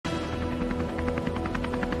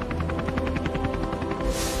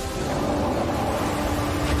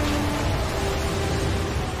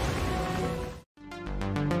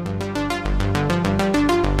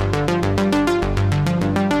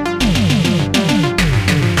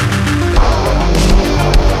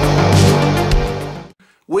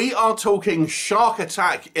We are talking Shark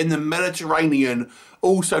Attack in the Mediterranean,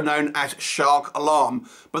 also known as Shark Alarm.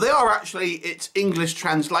 But they are actually its English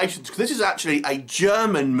translations, because this is actually a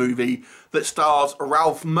German movie that stars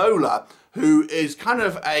Ralf Moeller, who is kind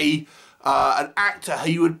of an actor who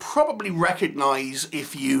you would probably recognise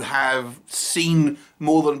if you have seen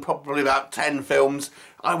more than probably about 10 films.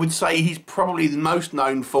 I would say he's probably the most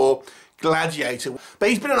known for Gladiator, but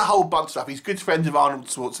he's been in a whole bunch of stuff. He's good friends of Arnold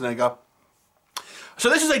Schwarzenegger. So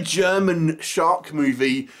this is a German shark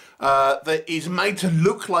movie that is made to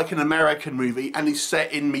look like an American movie and is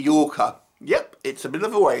set in Mallorca. Yep, it's a bit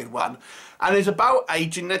of a weird one. And it's about a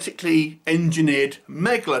genetically engineered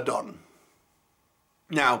megalodon.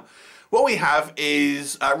 Now, what we have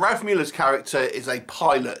is Ralf Moeller's character is a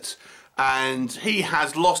pilot, and he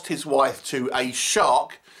has lost his wife to a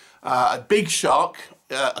shark, a big shark,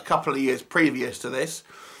 a couple of years previous to this.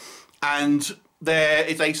 And there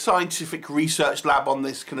is a scientific research lab on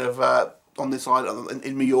this kind of on this island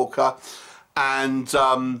in Mallorca, and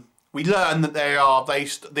we learn that they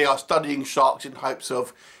are studying sharks in hopes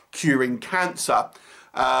of curing cancer.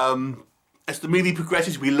 As the movie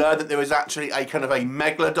progresses, we learn that there is actually a kind of a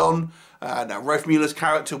megalodon. Now, Ralf Moeller's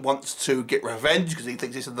character wants to get revenge because he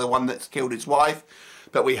thinks this is the one that's killed his wife,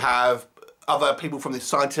 but we have other people from the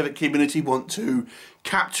scientific community want to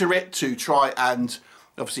capture it to try and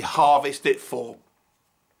obviously harvest it for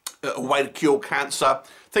a way to cure cancer,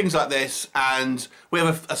 things like this, and we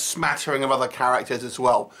have a smattering of other characters as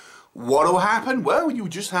well. What will happen? Well, you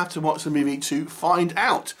just have to watch the movie to find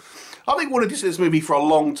out. I've been wanting to see this movie for a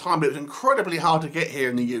long time, but it was incredibly hard to get here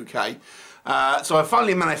in the UK. So I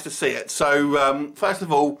finally managed to see it. So first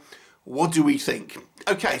of all, what do we think?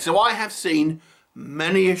 Okay, so I have seen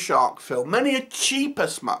many a shark film, many a cheaper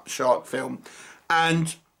shark film,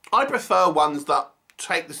 and I prefer ones that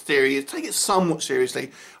take it somewhat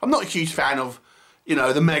seriously. I'm not a huge fan of, you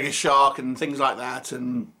know, the mega shark and things like that,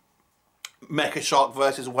 and mecha shark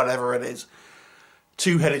versus whatever it is,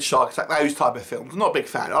 two-headed sharks, like those type of films. I'm not a big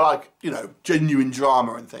fan. I like, you know, genuine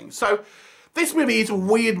drama and things. So this movie is a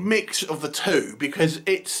weird mix of the two, because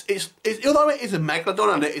it's although it is a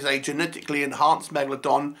megalodon and it is a genetically enhanced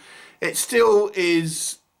megalodon, it still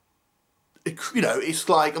is, you know, it's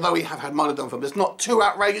like, although we have had megalodon films, it's not too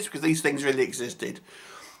outrageous because these things really existed.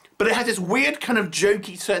 But it has this weird kind of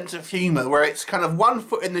jokey sense of humour where it's kind of 1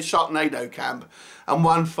 foot in the Sharknado camp and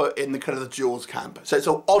 1 foot in the kind of the Jaws camp. So it's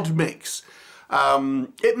an odd mix.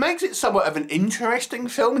 It makes it somewhat of an interesting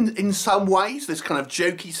film in some ways, this kind of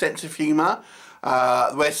jokey sense of humour,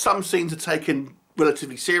 where some scenes are taken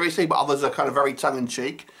relatively seriously, but others are kind of very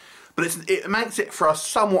tongue-in-cheek. But it makes it for a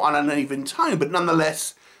somewhat uneven tone, but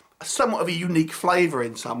nonetheless somewhat of a unique flavour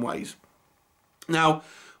in some ways. Now,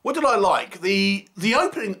 what did I like? The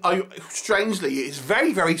opening, strangely, is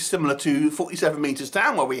very, very similar to 47 Metres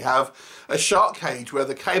Down, where we have a shark cage where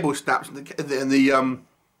the cable snaps and the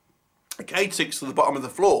cage sticks to the bottom of the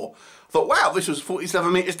floor. I thought, wow, this was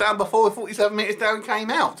 47 Metres Down before 47 Metres Down came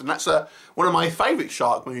out, and that's one of my favourite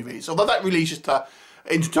shark movies. Although that really is just an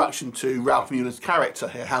introduction to Ralf Moeller's character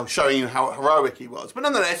here, showing you how heroic he was. But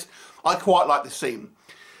nonetheless, I quite like the scene.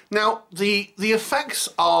 Now, the effects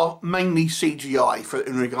are mainly CGI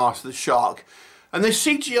in regards to the shark, and the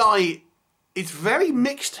CGI is very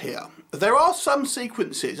mixed here. There are some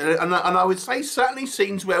sequences, and I would say certainly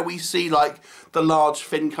scenes where we see like the large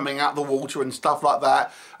fin coming out of the water and stuff like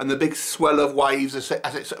that, and the big swell of waves as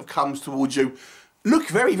it sort of comes towards you, look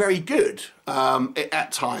very, very good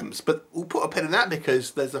at times. But we'll put a pin in that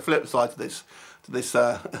because there's a flip side to this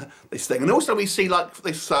this thing. And also we see like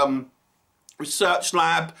this research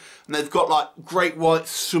lab, and they've got like great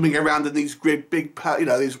whites swimming around in these big, you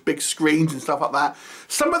know, these big screens and stuff like that.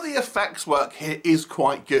 Some of the effects work here is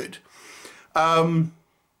quite good. I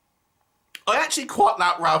actually quite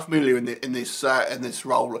like Ralf Moeller in this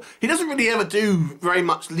role. He doesn't really ever do very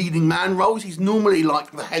much leading man roles. He's normally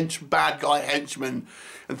like the bad guy henchman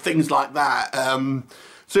and things like that.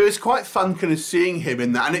 So it's quite fun kind of seeing him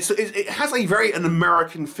in that, and it has an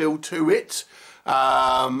American feel to it.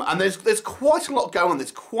 And there's quite a lot going on.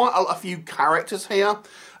 There's quite a few characters here.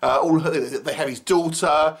 They have his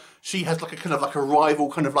daughter. She has like a kind of like a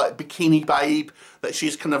rival kind of like bikini babe that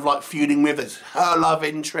she's kind of like feuding with as her love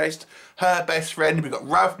interest, her best friend. We've got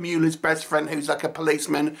Ralf Moeller's best friend who's like a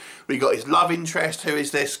policeman. We've got his love interest who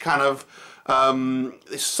is this kind of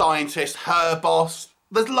this scientist, her boss.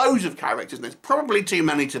 There's loads of characters, and there's probably too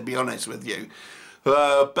many to be honest with you.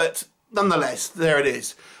 But nonetheless, there it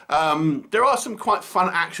is. There are some quite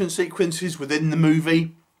fun action sequences within the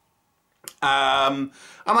movie. And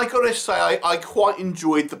I gotta say, I quite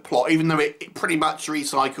enjoyed the plot, even though it pretty much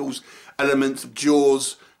recycles elements of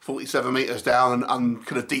Jaws, 47 metres down and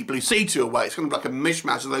kind of Deep Blue Sea 2 away. It's kind of like a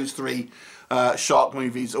mishmash of those three shark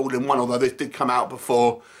movies all in one, although this did come out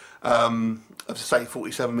before, as I say,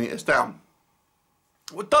 47 metres down.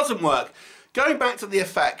 What doesn't work, going back to the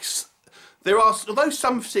effects, although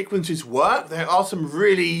some sequences work, there are some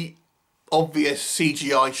really obvious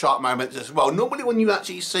CGI shark moments as well. Normally when you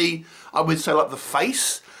actually see, I would say, like the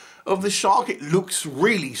face of the shark, it looks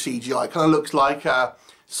really CGI. It kind of looks like a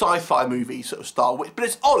sci-fi movie sort of style, but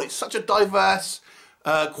it's odd. It's such a diverse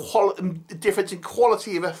difference in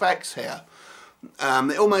quality of effects here.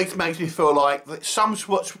 It almost makes me feel like that some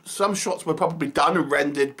shots were probably done and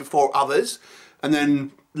rendered before others, and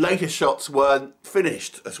then later shots weren't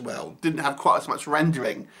finished as well, didn't have quite as much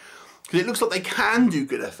rendering. Because it looks like they can do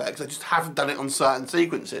good effects, they just haven't done it on certain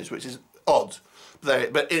sequences, which is odd.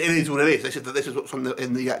 But it is what it is. They said that this is what's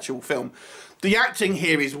in the actual film. The acting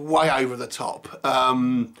here is way over the top.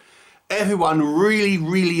 Everyone really,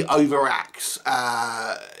 really overacts.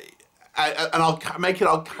 And I'll make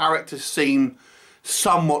our characters seem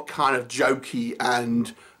somewhat kind of jokey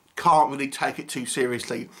and can't really take it too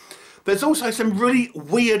seriously. There's also some really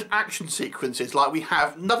weird action sequences, like we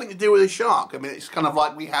have nothing to do with a shark. I mean, it's kind of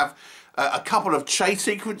like we have a couple of chase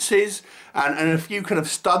sequences and a few kind of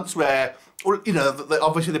stunts where, you know,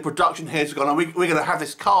 obviously the production here's gone, we're going to have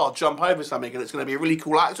this car jump over something and it's going to be a really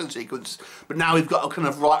cool action sequence, but now we've got to kind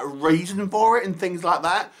of write a reason for it and things like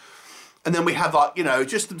that. And then we have, like, you know,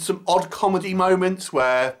 just some odd comedy moments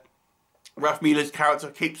where Ralf Moeller's character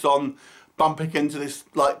keeps on bumping into this,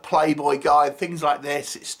 like, playboy guy, things like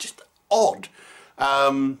this. It's just odd.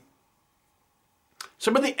 Some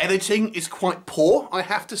of the editing is quite poor, I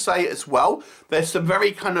have to say as well. There's some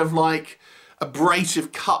very kind of like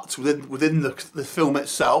abrasive cuts within the film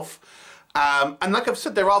itself. And like I've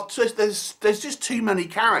said, there's just too many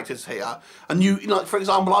characters here. And you know, for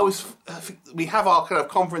example, we have our kind of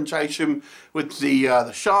confrontation with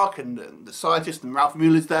the shark and the scientist, and Ralf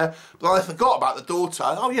Moeller's there. But I forgot about the daughter.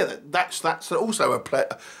 Oh yeah, that's also a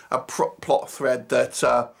plot thread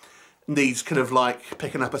that needs kind of like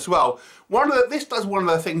picking up as well. This does one of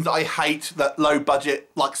the things that I hate that low budget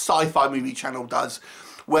like sci-fi movie channel does,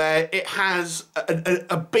 where it has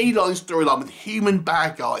a beeline storyline with human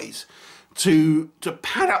bad guys to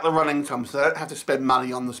pad out the running time so they don't have to spend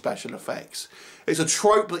money on the special effects. It's a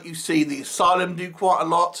trope that you see the Asylum do quite a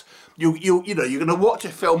lot. You know, you're going to watch a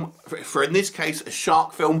film, for in this case a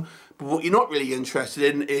shark film, but what you're not really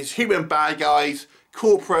interested in is human bad guys,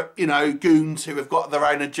 corporate, you know, goons who have got their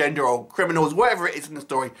own agenda, or criminals, whatever it is in the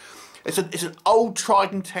story. It's an old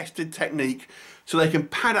tried and tested technique, so they can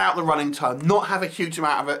pad out the running time, not have a huge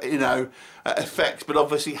amount of, you know, effects, but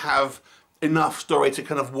obviously have enough story to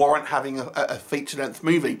kind of warrant having a feature-length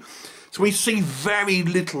movie. So we see very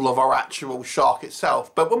little of our actual shark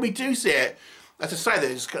itself, but when we do see it, as I say,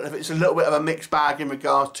 it's a little bit of a mixed bag in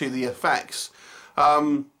regards to the effects.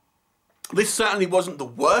 This certainly wasn't the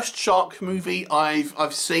worst shark movie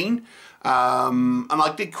I've seen, and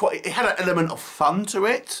it had an element of fun to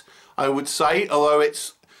it, I would say, although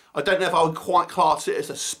I don't know if I would quite class it as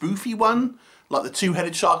a spoofy one, like the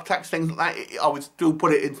two-headed shark attacks, things like that. I would still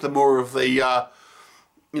put it into the more of the,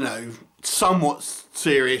 you know, somewhat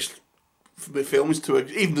serious films to it,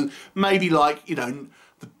 even maybe like, you know,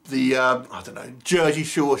 the I don't know, Jersey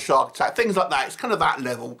Shore shark attack, things like that. It's kind of that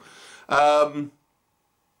level.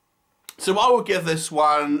 So I would give this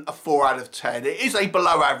one a 4 out of 10. It is a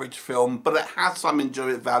below average film, but it has some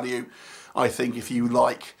enjoyment value, I think, if you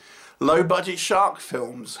like low budget shark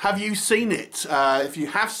films. Have you seen it? If you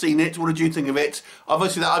have seen it, what did you think of it?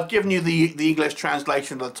 Obviously, I've given you the English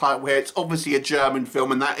translation of the title, where it's obviously a German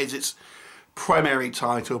film, and that is its primary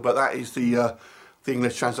title, but that is the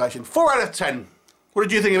English translation. 4 out of 10. What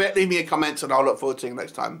did you think of it? Leave me a comment, and I'll look forward to seeing you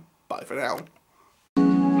next time. Bye for now.